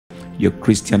Your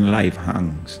Christian life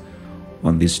hangs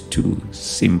on these two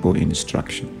simple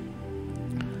instructions.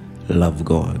 Love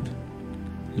God,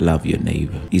 love your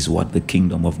neighbor, is what the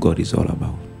kingdom of God is all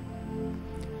about.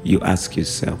 You ask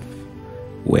yourself,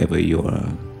 wherever you are,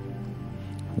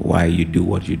 why you do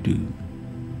what you do.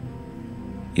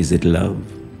 Is it love?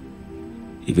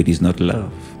 If it is not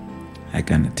love, I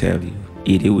can tell you,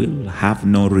 it will have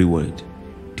no reward.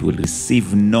 It will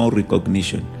receive no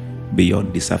recognition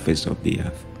beyond the surface of the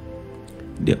earth.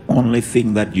 The only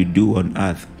thing that you do on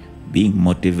earth, being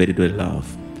motivated by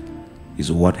love,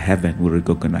 is what heaven will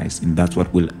recognize, and that's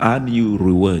what will earn you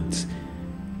rewards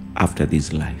after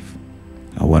this life.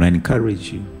 I want to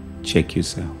encourage you, check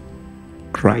yourself,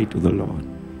 cry to the Lord.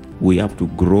 We have to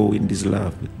grow in this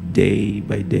love day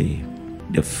by day.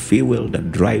 The fuel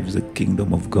that drives the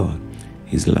kingdom of God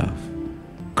is love.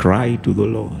 Cry to the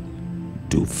Lord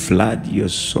to flood your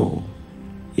soul.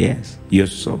 Yes, your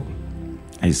soul.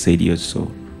 I said your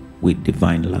soul with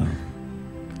divine love.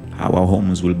 Our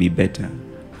homes will be better.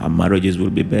 Our marriages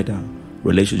will be better.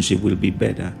 Relationship will be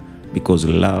better because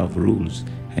love rules.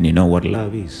 And you know what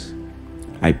love is?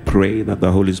 I pray that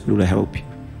the Holy Spirit will help you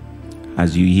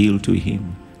as you yield to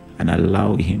Him and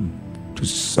allow Him to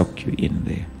suck you in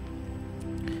there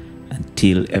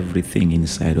until everything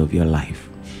inside of your life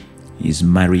is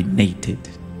marinated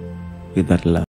with that love.